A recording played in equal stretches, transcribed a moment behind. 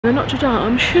The Notre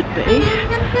Dame should be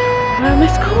around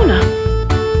this corner.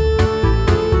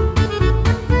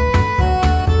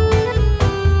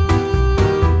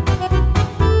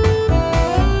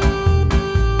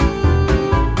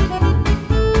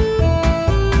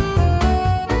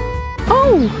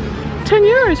 Oh,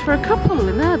 €10 for a couple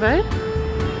in there, babe.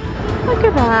 Look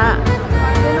at that.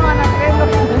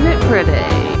 Isn't it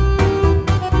pretty?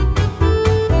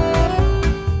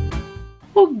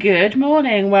 Well, good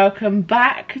morning. Welcome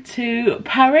back to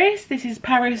Paris. This is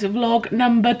Paris vlog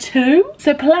number 2.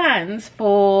 So plans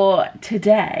for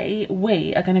today,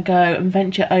 we are going to go and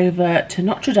venture over to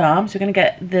Notre Dame. So we're going to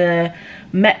get the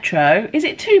metro. Is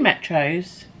it 2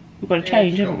 metros? We've got to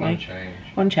change, haven't we?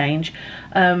 One change.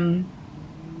 The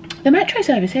metro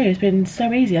service here has been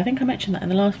so easy. I think I mentioned that in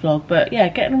the last vlog, but yeah,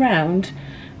 getting around,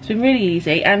 it's been really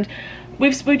easy. And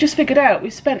we've just figured out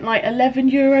we've spent like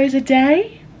 €11 a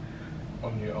day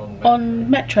on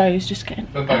metros, just getting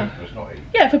for both of us, not each.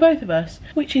 Yeah, for both of us,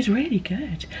 which is really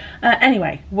good.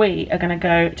 Anyway, we are going to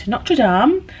go to Notre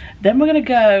Dame, then we're going to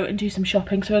go and do some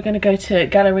shopping. So we're going to go to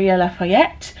Galeries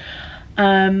Lafayette,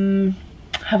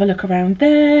 have a look around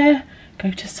there,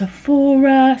 go to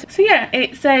Sephora. So yeah,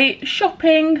 it's a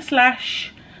shopping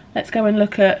slash let's go and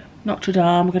look at Notre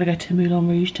Dame. We're going to go to Moulin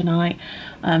Rouge tonight,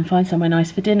 find somewhere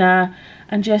nice for dinner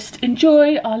and just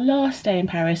enjoy our last day in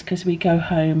Paris because we go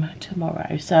home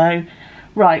tomorrow. So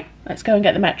right, let's go and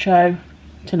get the metro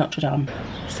to Notre Dame.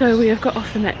 So we have got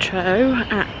off the metro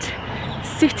at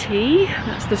City,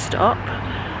 that's the stop,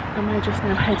 and we're just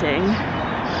now heading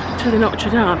to the Notre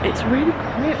Dame. It's really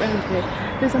quiet around here.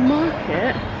 There's a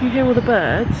market, you hear all the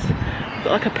birds. We've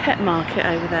got like a pet market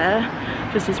over there,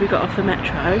 just as we got off the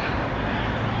metro.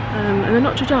 And the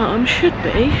Notre Dame should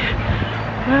be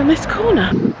around this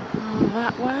corner. Oh,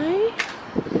 that way.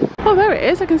 Oh, there it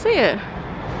is, I can see it.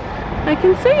 I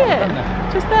can see it,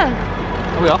 just there.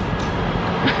 Are we off?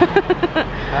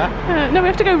 Huh? No, we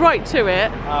have to go right to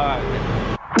it. Alright, okay.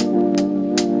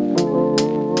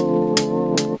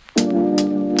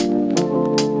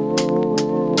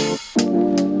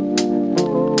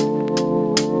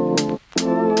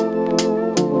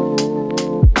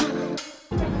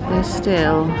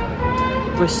 Still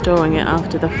restoring it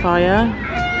after the fire,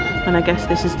 and I guess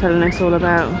this is telling us all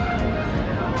about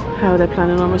how they're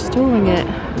planning on restoring it.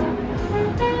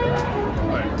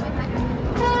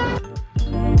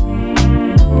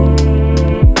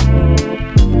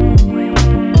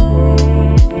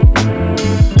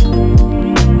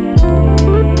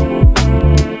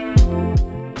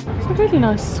 It's a really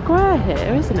nice square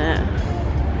here, isn't it?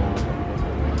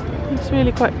 It's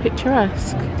really quite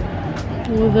picturesque.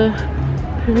 All the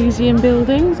Parisian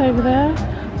buildings over there.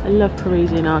 I love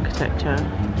Parisian architecture.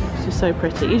 It's just so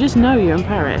pretty. You just know you're in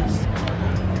Paris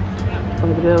by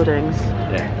the buildings.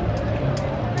 Yeah.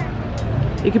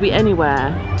 You could be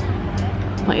anywhere,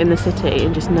 like in the city,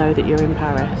 and just know that you're in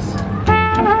Paris.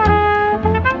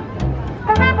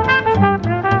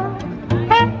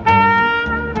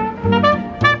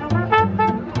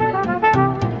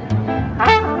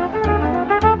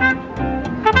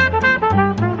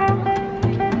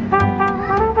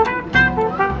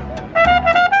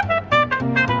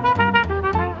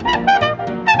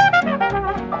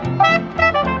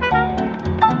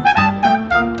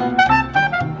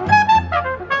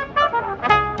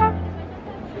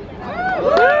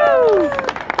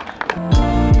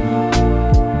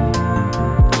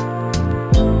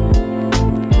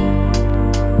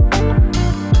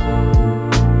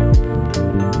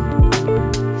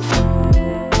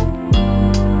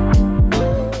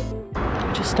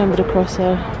 Stumbled across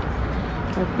a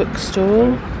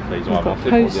bookstore. We've got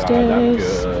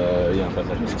posters.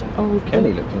 Just old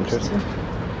Kenny looked interesting.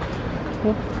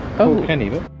 Oh, Kenny,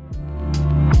 but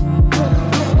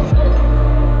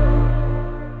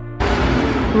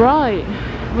right,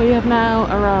 we have now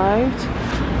arrived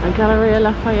at Galeries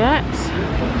Lafayette.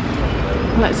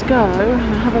 Let's go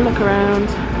and have a look around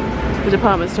the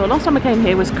department store. Last time I came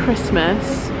here was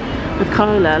Christmas with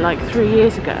Kyla, like 3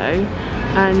 years ago.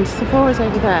 And Sephora's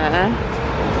over there.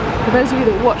 For those of you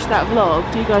that watched that vlog,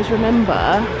 do you guys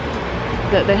remember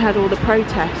that they had all the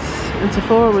protests and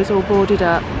Sephora was all boarded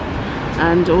up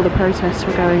and all the protests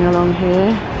were going along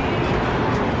here?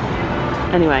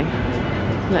 Anyway,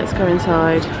 let's go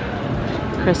inside.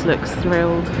 Chris looks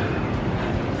thrilled.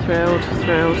 Thrilled,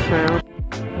 thrilled, thrilled.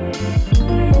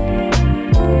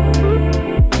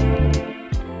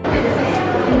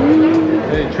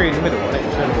 the tree in the middle, wasn't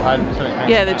it?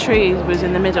 Yeah, the tree was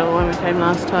in the middle when we came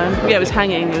last time. Yeah, it was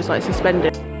hanging, it was like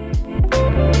suspended.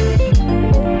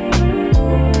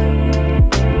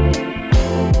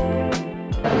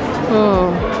 Oh,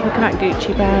 look at that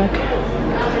Gucci bag.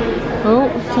 Oh.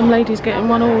 Some lady's getting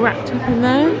one all wrapped up in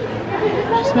there.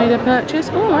 Just made her purchase.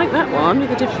 Oh, I like that one with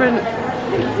the different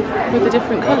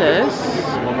colours.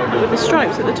 With the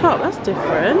stripes at the top. That's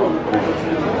different.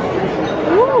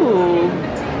 Ooh.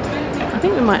 I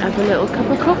think we might have a little cup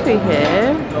of coffee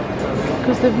here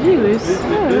because the view is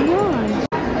so nice.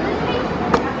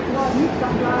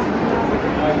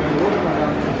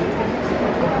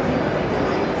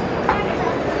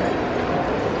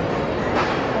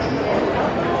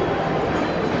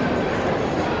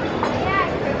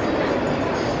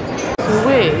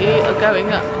 We are going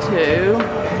up to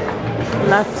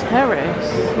La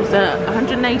Terrace. There's a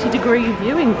 180-degree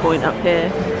viewing point up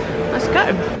here. Let's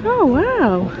go. Oh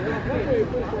wow.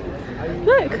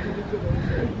 Look.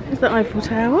 There's the Eiffel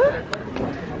Tower.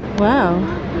 Wow.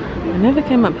 I never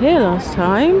came up here last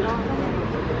time.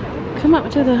 Come up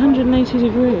to the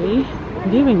 180-degree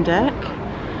viewing deck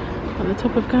at the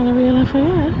top of Galleria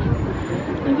Lafayette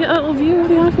and get a little view of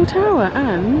the Eiffel Tower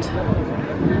and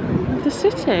of the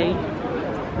city.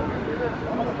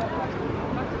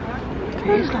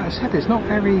 It's like I said, it's not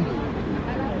very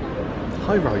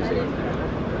high-rising.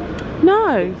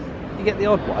 No. You get the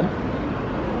odd one.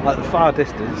 Like the far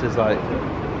distance is like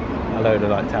a load of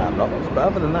like tower blocks, but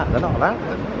other than that, they're not that.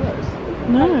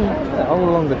 No. They're all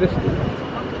along the distance.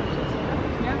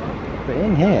 But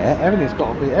in here,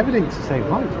 everything's the same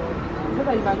height.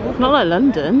 Not like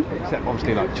London. Except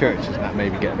obviously like churches and that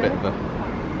maybe get a bit of a...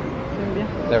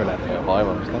 They're a little bit high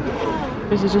ones then.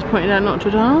 This is just pointing out Notre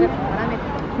Dame.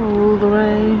 All the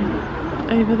way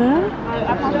over there.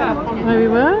 Where we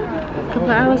were a couple of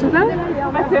hours ago.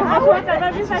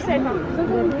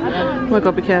 Oh my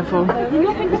god, be careful. These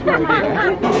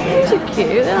are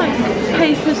cute. They're like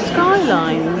paper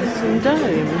skylines and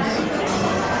domes.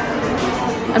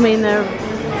 I mean, they're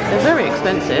very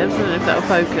expensive. I don't know if that'll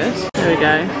focus. There we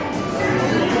go.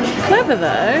 Clever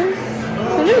though.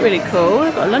 They look really cool.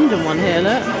 I've got a London one here,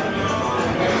 look.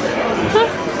 Huh.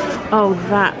 Oh,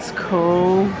 that's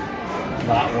cool.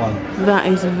 That one. That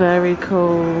is very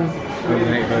cool.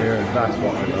 That's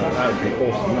what I thought. That would be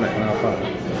awesome, wouldn't it?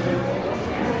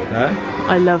 Huh?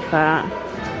 I love that.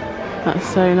 That's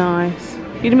so nice.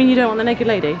 You mean you don't want the naked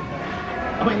lady?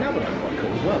 I mean, that would be quite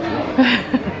cool as well.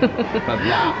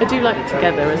 I do like it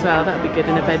together as well. That would be good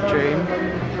in a bedroom.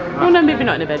 Oh no, maybe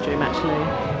not in a bedroom actually.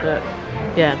 But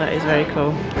yeah, that is very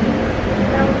cool.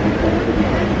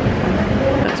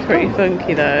 That's pretty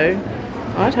funky though.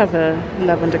 I'd have a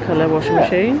lavender colour washing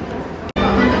machine.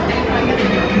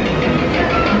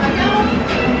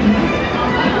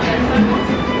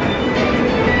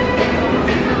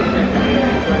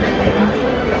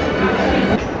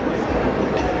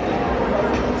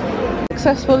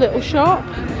 Successful little shop.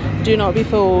 Do not be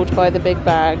fooled by the big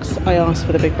bags. I asked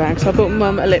for the big bags. So I bought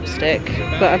Mum a lipstick,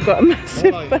 but I've got a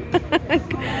massive bag.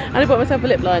 And I bought myself a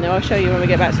lip liner. I'll show you when we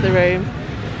get back to the room.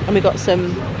 And we got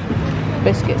some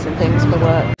biscuits and things for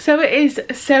work. So it is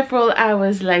several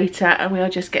hours later and we are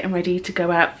just getting ready to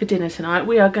go out for dinner tonight.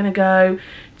 We are going to go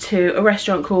to a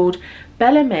restaurant called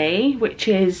EMMIL, which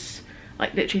is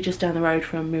like literally just down the road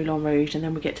from Moulin Rouge, and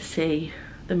then we get to see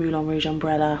the Moulin Rouge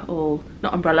umbrella,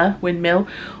 windmill,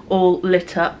 all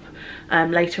lit up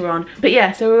later on. But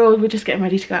yeah, so we're just getting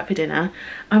ready to go out for dinner.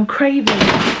 I'm craving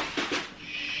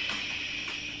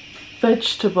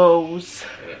vegetables.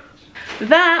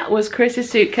 That was Chris's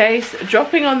suitcase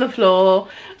dropping on the floor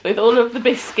with all of the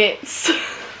biscuits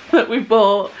that we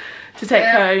bought to take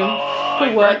home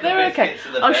for work. They're okay.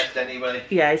 Anyway.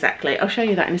 Yeah, exactly. I'll show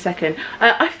you that in a second.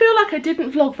 I feel like I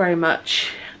didn't vlog very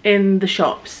much in the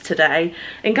shops today.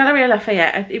 In Galleria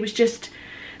Lafayette, it was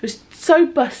so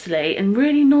bustly and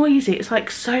really noisy. It's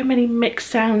like so many mixed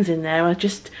sounds in there. I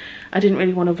didn't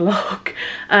really want to vlog.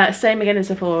 Same again in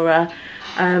Sephora.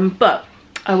 But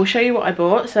I will show you what I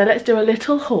bought, so let's do a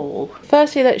little haul.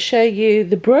 Firstly, let's show you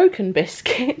the broken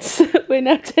biscuits that we're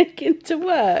now taking to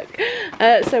work.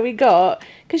 So we got,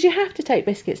 because you have to take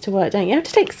biscuits to work, don't you? You have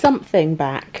to take something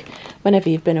back whenever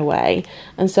you've been away.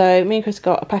 And so me and Chris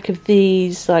got a pack of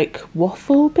these like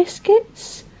waffle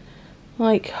biscuits,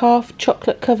 like half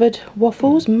chocolate covered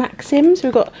waffles, Maxims.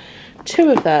 We've got 2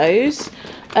 of those.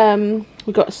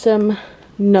 We've got some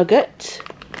nugget,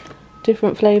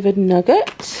 different flavoured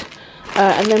nugget.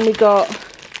 And then we got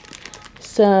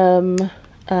some,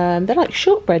 they're like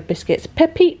shortbread biscuits,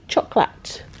 Pepite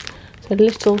Chocolate. So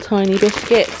little tiny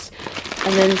biscuits.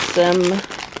 And then some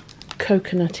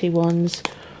coconutty ones,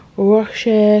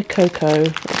 Rocher Cocoa,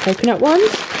 coconut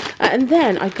ones. And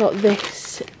then I got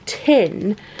this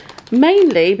tin,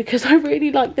 mainly because I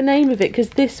really like the name of it, because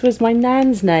this was my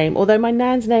nan's name. Although my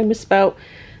nan's name was spelt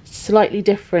slightly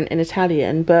different in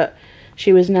Italian, but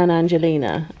she was Nana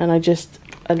Angelina. And I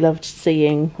I loved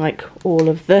seeing like all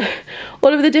of the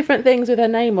different things with her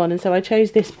name on, and so I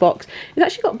chose this box. It's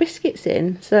actually got biscuits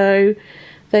in, so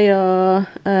they are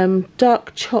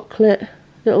dark chocolate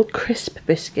little crisp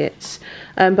biscuits,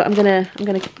 but I'm gonna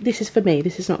this is for me,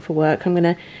 this is not for work. I'm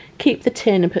gonna keep the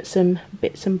tin and put some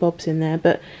bits and bobs in there,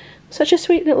 but such a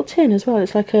sweet little tin as well.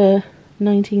 It's like a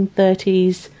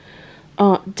 1930s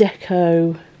Art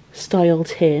Deco style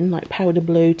tin, like powder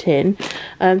blue tin.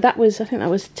 That was, I think that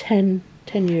was 10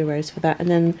 euros for that, and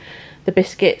then the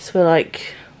biscuits were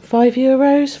like 5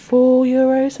 euros, 4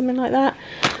 euros, something like that.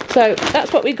 So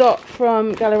that's what we got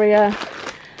from Galleria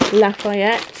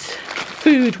Lafayette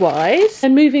food wise.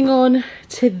 And moving on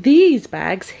to these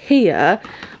bags here,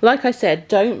 like I said,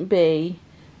 don't be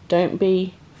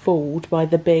fooled by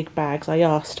the big bags. I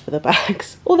asked for the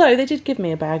bags, although they did give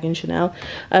me a bag in Chanel,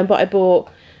 but I bought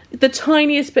the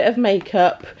tiniest bit of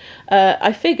makeup.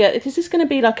 I figure this is going to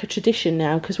be like a tradition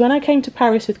now, because when I came to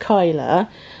Paris with Kyla,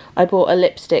 I bought a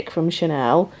lipstick from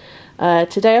Chanel.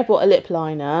 Today I bought a lip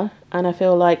liner, and I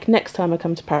feel like next time I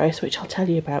come to Paris, which I'll tell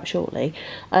you about shortly,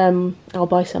 I'll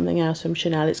buy something else from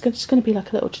Chanel. It's just going to be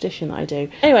like a little tradition that I do.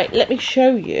 Anyway, let me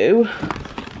show you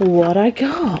what I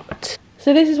got.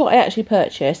 So this is what I actually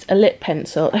purchased, a lip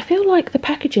pencil. I feel like the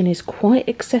packaging is quite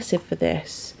excessive for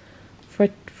this, for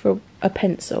a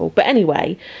pencil. But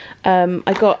anyway,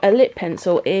 I got a lip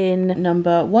pencil in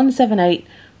number 178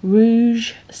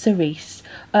 Rouge Cerise.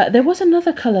 There was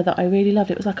another colour that I really loved.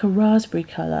 It was like a raspberry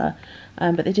colour,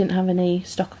 but they didn't have any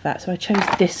stock of that, so I chose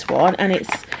this one, and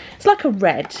it's like a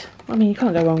red. I mean, you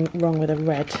can't go wrong with a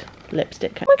red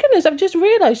lipstick. Oh my goodness, I've just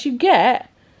realised you get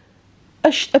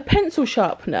a pencil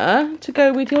sharpener to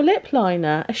go with your lip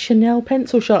liner. A Chanel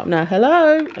pencil sharpener.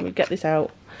 Hello, let me get this out.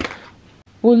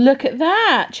 Well, look at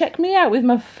that. Check me out with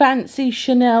my fancy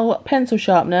Chanel pencil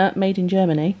sharpener, made in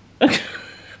Germany.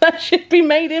 That should be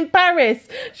made in Paris,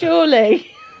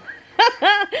 surely.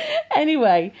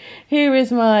 Anyway, here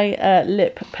is my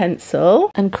lip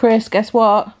pencil. And Chris, guess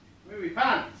what? Movie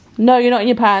pants. No, you're not in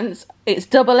your pants. It's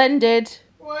double-ended.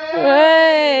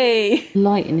 Way!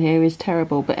 Light in here is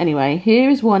terrible, but anyway, here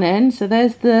is one end. So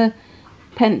there's the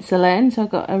pencil end. So I've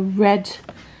got a red.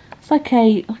 It's like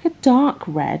a dark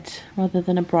red rather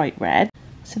than a bright red.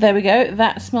 So there we go.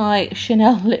 That's my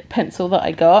Chanel lip pencil that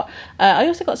I got. I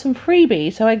also got some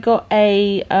freebies. So I got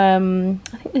a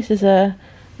I think this is a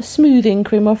smoothing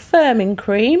cream or firming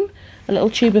cream. A little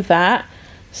tube of that.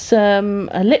 Some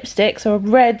lipstick. So a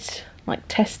red like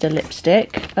tester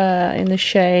lipstick in the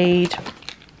shade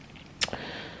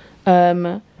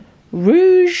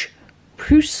Rouge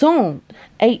Puissant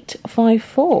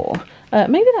 854.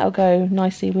 Maybe that'll go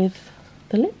nicely with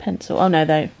the lip pencil. Oh no,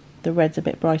 though, the red's a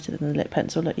bit brighter than the lip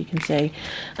pencil, look, you can see.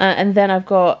 And then I've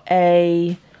got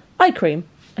a eye cream,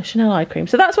 a Chanel eye cream.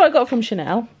 So that's what I got from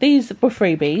Chanel. These were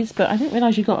freebies, but I didn't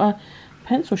realise you got a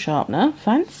pencil sharpener.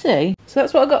 Fancy. So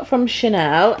that's what I got from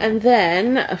Chanel. And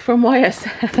then from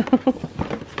YSL,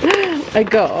 I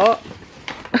got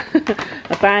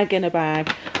a bag in a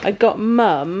bag. I got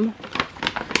Mum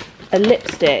a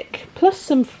lipstick plus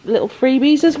some little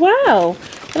freebies as well.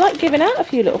 I like giving out a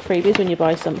few little freebies when you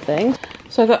buy something.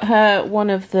 So I got her one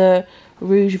of the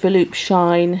Rouge Volupte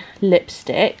Shine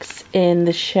lipsticks in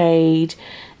the shade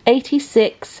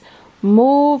 86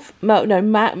 Mauve.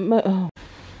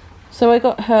 So I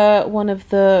got her one of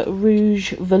the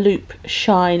Rouge Volupte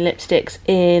Shine lipsticks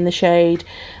in the shade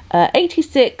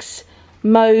 86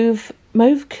 Mauve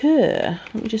Coeur.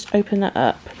 Let me just open that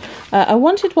up. I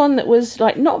wanted one that was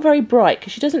like not very bright,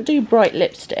 because she doesn't do bright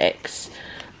lipsticks.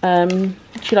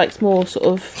 She likes more sort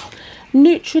of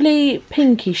neutrally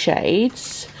pinky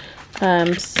shades.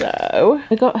 So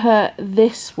I got her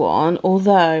this one,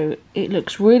 although it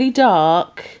looks really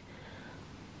dark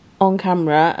on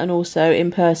camera and also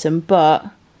in person, but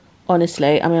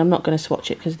honestly, I mean, I'm not going to swatch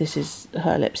it because this is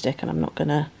her lipstick and I'm not going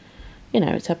to, you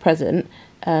know, it's her present.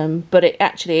 But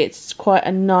it's quite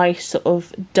a nice sort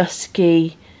of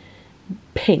dusky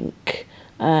pink,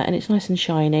 and it's nice and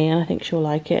shiny, and I think she'll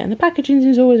like it. And the packaging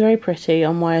is always very pretty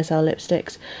on YSL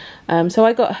lipsticks. So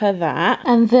I got her that.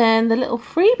 And then the little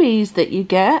freebies that you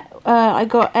get, I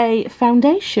got a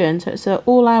foundation. So it's an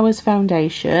All Hours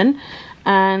foundation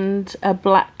and a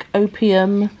Black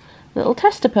Opium little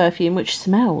tester perfume, which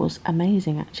smells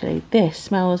amazing actually. This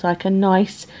smells like a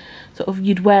nice sort of,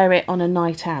 you'd wear it on a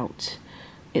night out.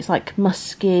 It's like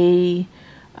musky,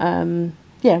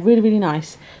 yeah, really, really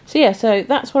nice. So yeah, so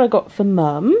that's what I got for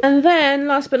Mum. And then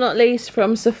last but not least,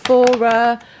 from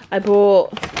Sephora, I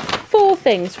bought 4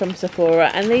 things from Sephora,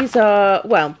 and these are,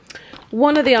 well,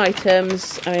 one of the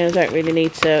items, I mean, I don't really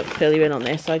need to fill you in on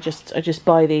this. I just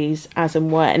buy these as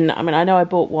and when. I mean, I know I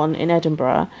bought one in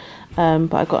Edinburgh,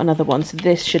 but I got another one, so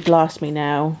this should last me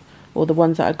now. Or the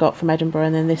ones that I got from Edinburgh,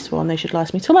 and then this one, they should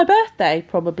last me till my birthday,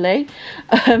 probably.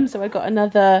 So I got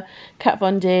another Kat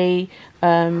Von D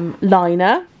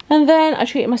liner. And then I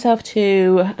treated myself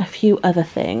to a few other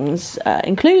things,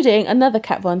 including another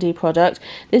Kat Von D product.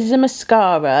 This is a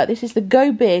mascara. This is the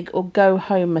Go Big or Go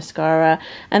Home mascara.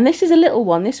 And this is a little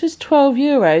one. This was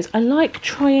 €12. I like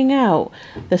trying out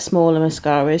the smaller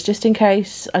mascaras just in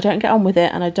case I don't get on with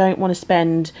it and I don't want to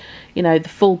spend, you know, the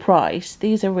full price.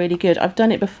 These are really good. I've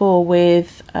done it before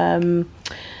with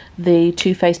the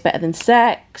Too Faced Better Than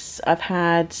Sex. I've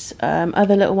had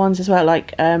other little ones as well,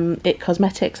 like It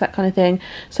Cosmetics, that kind of thing.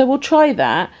 So we'll try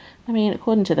that. I mean,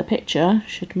 according to the picture,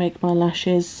 should make my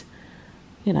lashes,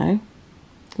 you know,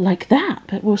 like that.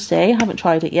 But we'll see. I haven't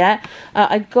tried it yet.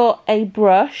 I got a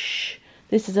brush.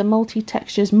 This is a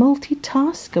multi-textures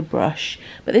multitasker brush.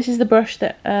 But this is the brush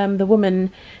that the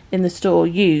woman in the store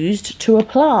used to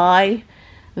apply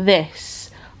this.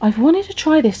 I've wanted to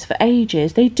try this for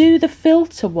ages. They do the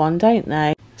filter one, don't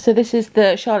they? So this is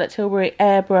the Charlotte Tilbury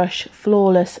Airbrush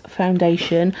Flawless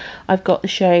Foundation. I've got the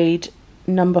shade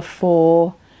number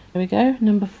 4. There we go,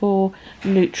 number 4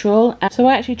 Neutral. So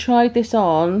I actually tried this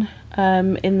on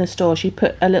in the store. She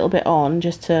put a little bit on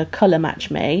just to colour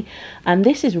match me. And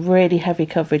this is really heavy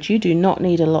coverage. You do not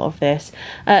need a lot of this.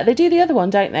 They do the other one,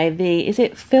 don't they? Is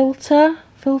it Filter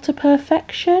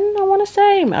Perfection, I want to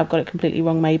say. I've got it completely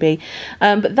wrong maybe,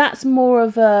 but that's more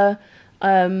of a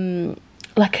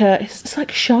it's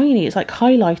like shiny, it's like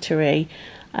highlightery,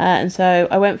 and so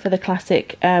I went for the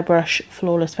classic Airbrush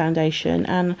Flawless Foundation,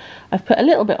 and I've put a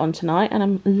little bit on tonight and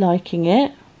I'm liking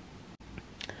it.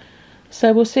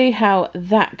 So we'll see how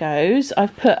that goes.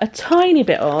 I've put a tiny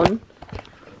bit on,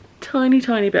 tiny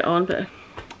bit on, but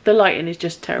the lighting is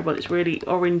just terrible. It's really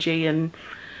orangey and,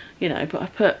 you know, but I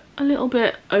put a little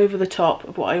bit over the top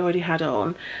of what I already had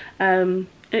on.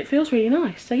 It feels really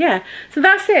nice. So yeah, so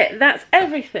that's it. That's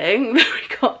everything that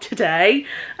we got today.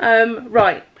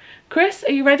 Right, Chris,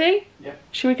 are you ready? Yeah.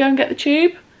 Shall we go and get the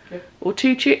tube? Yeah. Or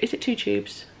 2 tubes? Is it 2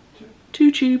 tubes?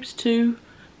 2 tubes to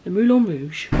the Moulin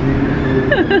Rouge.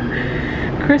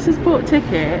 Chris has bought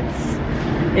tickets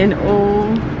in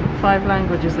all 5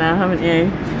 languages now, haven't you?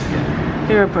 Yeah.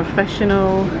 You're a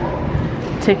professional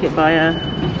ticket buyer.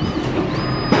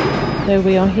 So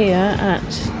we are here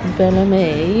at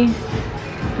Bellamy.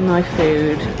 My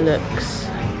food looks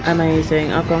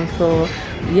amazing. I've gone for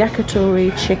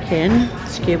yakitori chicken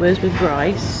skewers with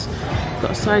rice.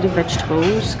 Got a side of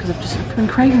vegetables because I've been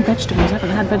craving vegetables. I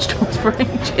haven't had vegetables for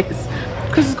ages.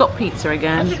 Chris has got pizza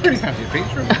again. I just really fancy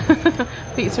pizza.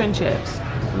 Pizza and chips.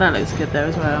 That looks good there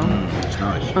as well. It's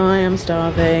nice. I am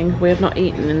starving. We have not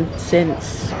eaten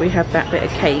since we had that bit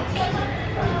of cake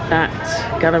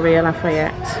at Galleria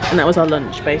Lafayette, and that was our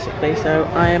lunch basically, so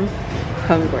I am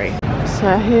hungry.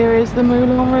 So here is the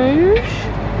Moulin Rouge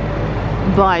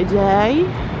by day.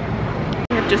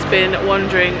 We have just been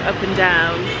wandering up and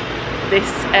down this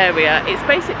area. It's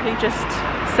basically just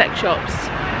sex shops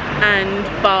and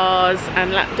bars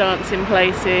and lap dancing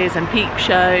places and peep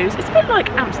shows. It's a bit like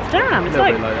Amsterdam. It's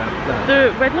like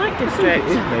the red light district.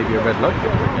 It is maybe a red light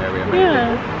district area, maybe.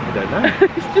 Yeah. I don't know.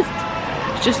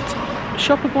 It's just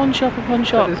shop upon shop upon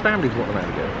shop. There's families walking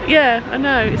around again. Yeah, I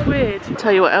know, it's weird. I'll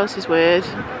tell you what else is weird.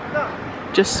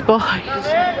 Just spied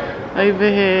over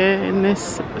here in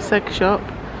this sex shop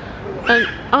an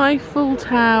Eiffel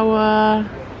Tower.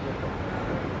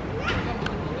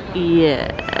 Yeah.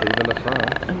 Viva la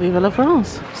France. Viva la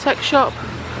France. Sex shop,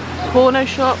 porno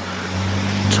shop,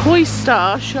 Toy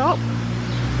Star shop.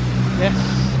 Yes.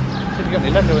 So you got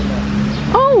any Lendo in there?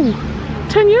 Oh,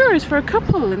 €10 for a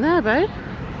couple in there, babe.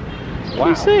 Wow.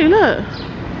 You see, look.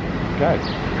 Okay.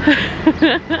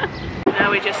 Now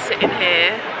we're just sitting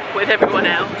here with everyone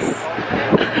else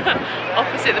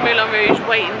opposite the Moulin Rouge,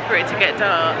 waiting for it to get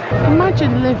dark.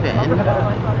 Imagine living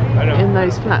in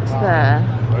those flats there.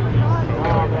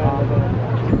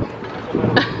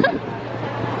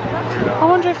 I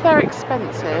wonder if they're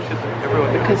expensive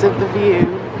because of the view.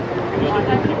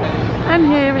 And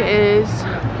here it is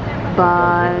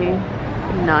by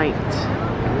night.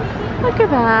 Look at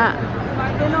that.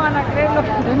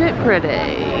 Isn't it pretty?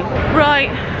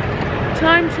 Right,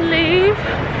 time to leave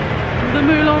the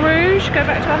Moulin Rouge, go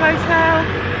back to our hotel,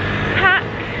 pack,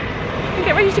 and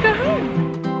get ready to go home.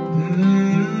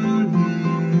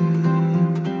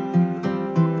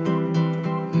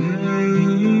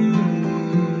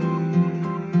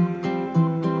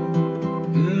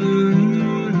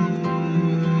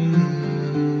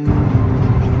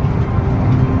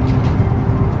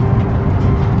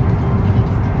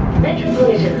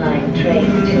 Metropolitan line train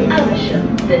to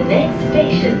Amersham. The next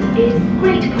station is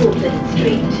Great Portland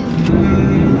Street.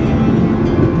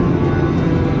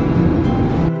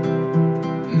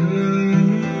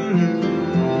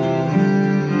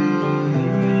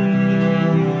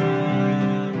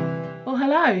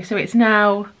 go. So it's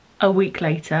now a week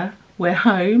later. We're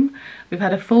home. We've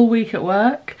had a full week at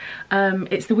work.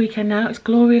 It's the weekend now. It's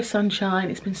glorious sunshine.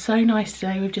 It's been so nice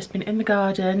today. We've just been in the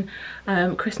garden.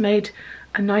 Chris made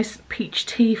a nice peach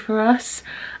tea for us.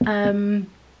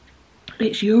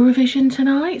 It's Eurovision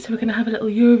tonight, so we're going to have a little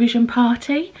Eurovision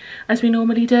party as we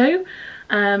normally do.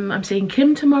 I'm seeing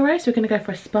Kim tomorrow, so we're going to go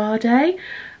for a spa day.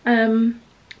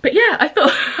 But yeah, I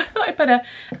thought I'd better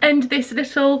end this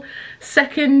little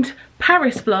second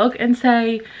Paris vlog and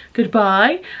say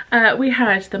goodbye. We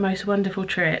had the most wonderful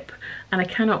trip and I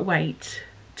cannot wait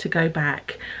to go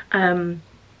back. And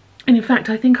in fact,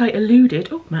 I think I alluded,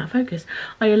 oh, I'm out of focus.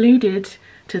 I alluded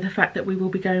to the fact that we will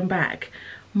be going back.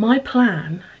 My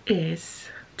plan is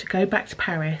to go back to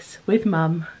Paris with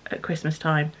Mum at Christmas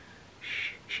time.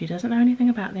 Shh, she doesn't know anything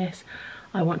about this.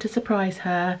 I want to surprise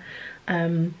her.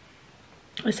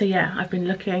 So yeah, I've been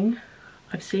looking.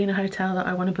 I've seen a hotel that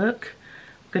I want to book.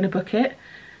 I'm going to book it.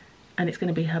 And it's going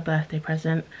to be her birthday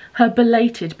present. Her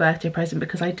belated birthday present,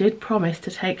 because I did promise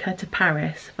to take her to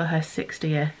Paris for her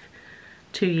 60th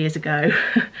 2 years ago.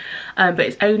 But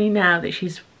it's only now that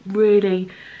she's really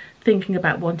thinking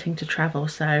about wanting to travel.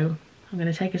 So I'm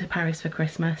going to take her to Paris for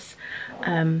Christmas.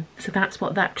 So that's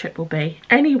what that trip will be.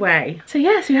 Anyway, so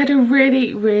yes, we had a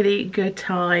really, really good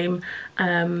time.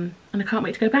 And I can't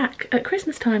wait to go back at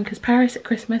Christmas time, because Paris at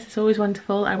Christmas is always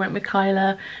wonderful. I went with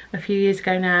Kyla a few years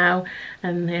ago now,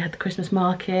 and they had the Christmas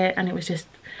market, and it was just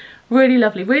really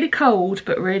lovely, really cold,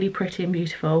 but really pretty and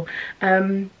beautiful.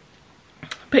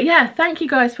 But yeah, thank you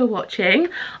guys for watching.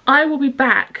 I will be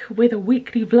back with a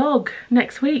weekly vlog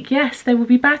next week. Yes, they will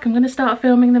be back. I'm going to start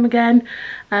filming them again.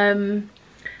 So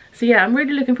yeah, I'm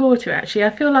really looking forward to it, actually. I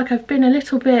feel like I've been a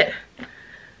little bit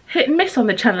hit and miss on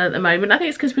the channel at the moment. I think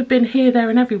it's because we've been here, there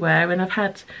and everywhere, and I've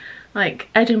had like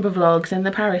Edinburgh vlogs and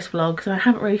the Paris vlogs, and I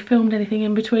haven't really filmed anything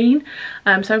in between.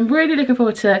 So I'm really looking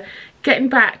forward to getting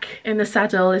back in the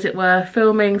saddle, as it were,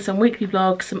 filming some weekly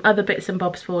vlogs, some other bits and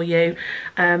bobs for you.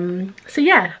 So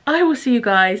yeah, I will see you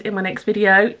guys in my next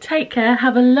video. Take care,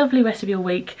 have a lovely rest of your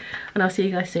week, and I'll see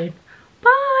you guys soon.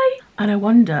 Bye! And I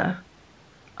wonder,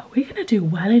 are we going to do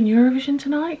well in Eurovision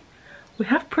tonight? We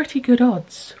have pretty good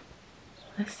odds.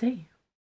 Let's see.